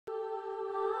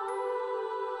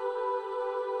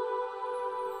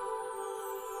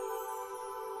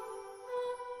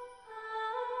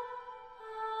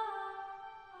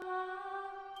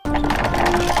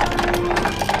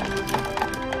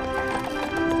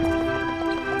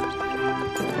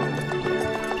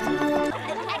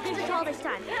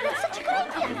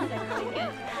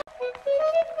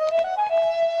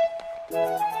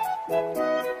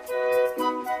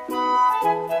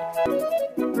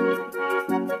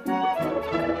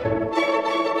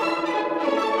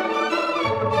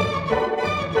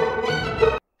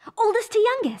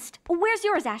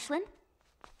yours, Ashlyn.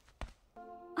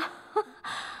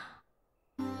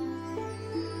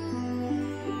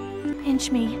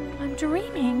 Pinch me. I'm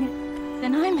dreaming.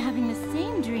 Then I'm having the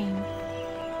same dream.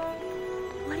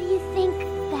 What do you think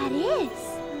that is?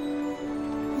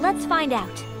 Let's find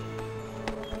out.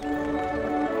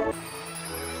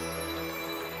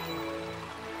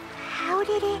 How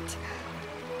did it?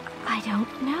 I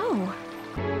don't know.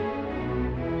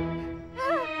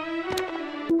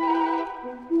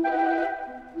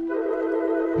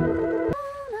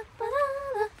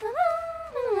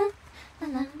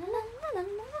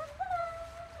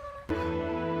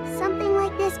 Something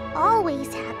like this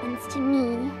always happens to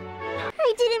me.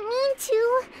 I didn't mean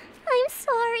to. I'm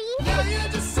sorry. You're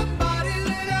just somebody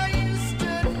that I used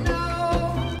to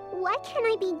know. Why can't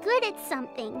I be good at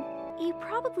something? You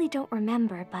probably don't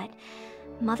remember, but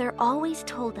Mother always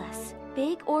told us,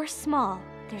 big or small,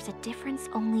 there's a difference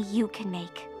only you can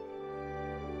make.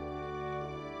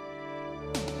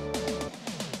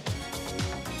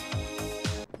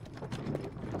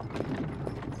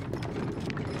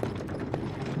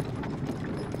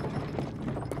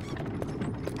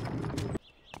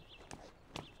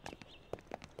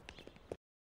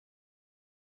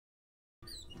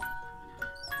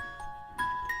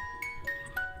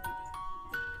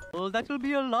 Well, that will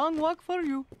be a long walk for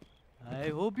you. I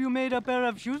hope you made a pair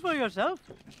of shoes for yourself.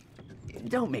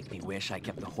 Don't make me wish I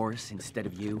kept the horse instead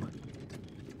of you.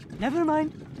 Never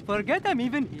mind. Forget I'm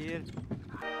even here.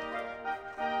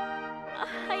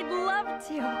 I'd love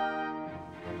to.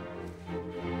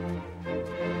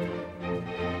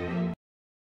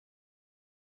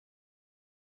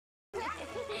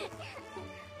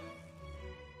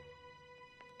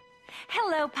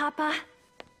 Hello, Papa.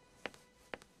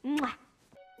 Mwah.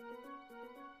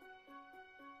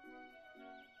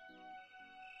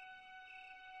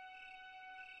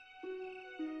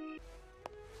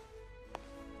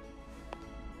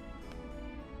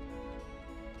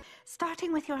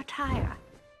 Starting with your attire,